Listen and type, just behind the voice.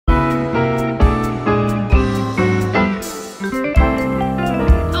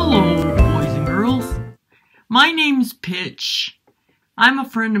name's Pitch. I'm a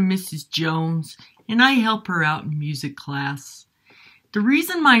friend of Mrs. Jones, and I help her out in music class. The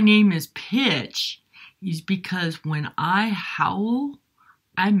reason my name is Pitch is because when I howl,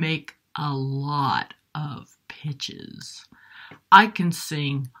 I make a lot of pitches. I can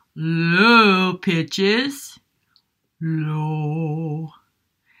sing low pitches, low,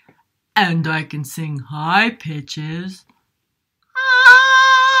 and I can sing high pitches, high.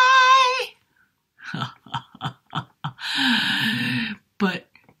 But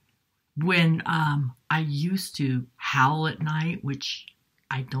when I used to howl at night, which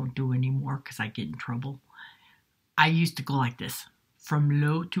I don't do anymore because I get in trouble, I used to go like this, from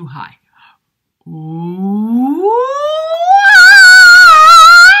low to high. Ooh.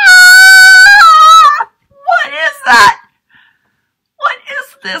 What is that? What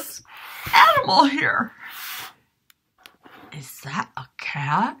is this animal here? Is that a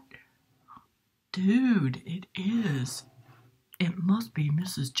cat? Dude, it is. It must be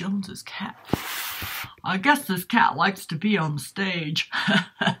Mrs. Jones's cat. I guess this cat likes to be on the stage.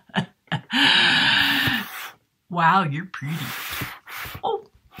 Wow, you're pretty. Oh,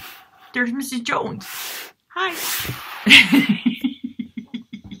 there's Mrs. Jones. Hi.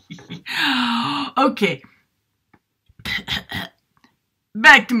 Okay.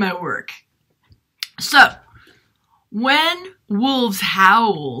 Back to my work. So, when wolves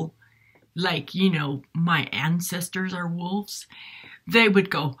howl, like, you know, my ancestors are wolves, they would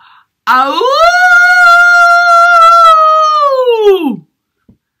go, ow!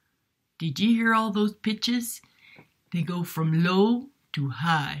 Did you hear all those pitches? They go from low to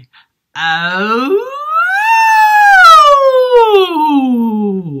high. Ow!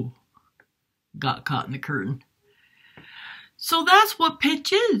 Got caught in the curtain. So that's what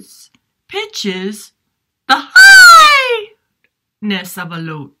pitch is. Pitch is the highness of a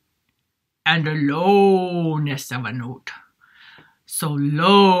note and the lowness of a note. So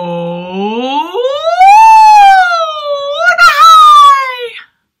low to high.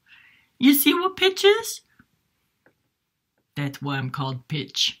 You see what pitch is? That's why I'm called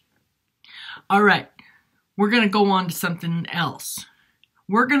Pitch. All right, we're going to go on to something else.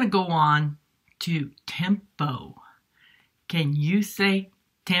 We're going to go on to tempo. Can you say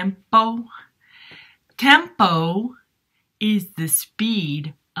tempo? Tempo is the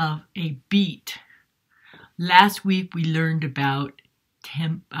speed of a beat. Last week we learned about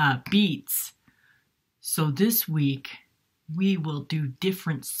beats. So this week we will do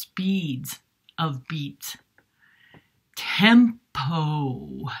different speeds of beats.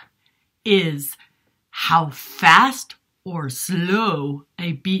 Tempo is how fast or slow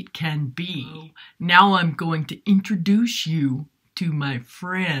a beat can be. Now I'm going to introduce you to my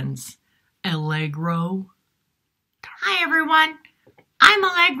friends, Allegro. Hi everyone, I'm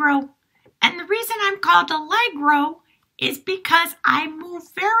Allegro, and the reason I'm called Allegro is because I move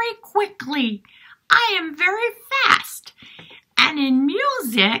very quickly. I am very fast, and in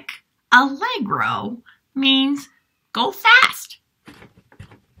music, Allegro means go fast.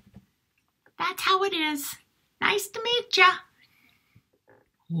 That's how it is. Nice to meet ya.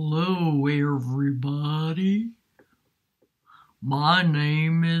 Hello, everybody. My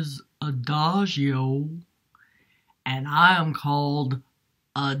name is Adagio, and I am called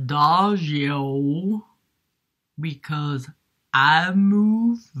Adagio because I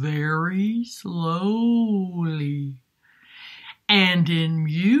move very slowly. And in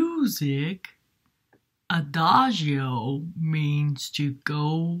music, Adagio means to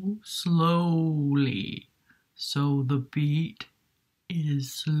go slowly. So the beat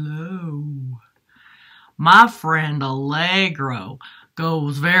is slow. My friend Allegro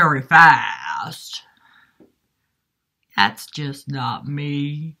goes very fast. That's just not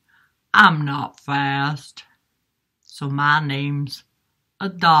me. I'm not fast. So my name's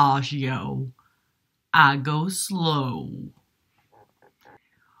Adagio. I go slow.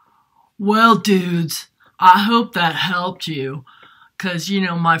 Well, dudes, I hope that helped you. 'Cause, you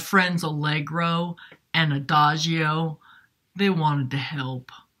know, my friends Allegro and Adagio, they wanted to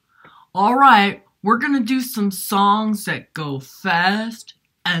help. All right, we're going to do some songs that go fast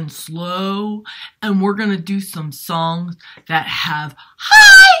and slow, and we're going to do some songs that have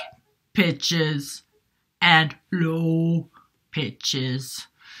high pitches and low pitches.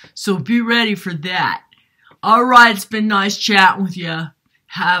 So be ready for that. All right, it's been nice chatting with you.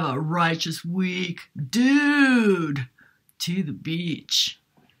 Have a righteous week. Dude, to the beach.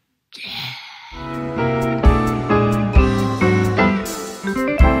 Yeah.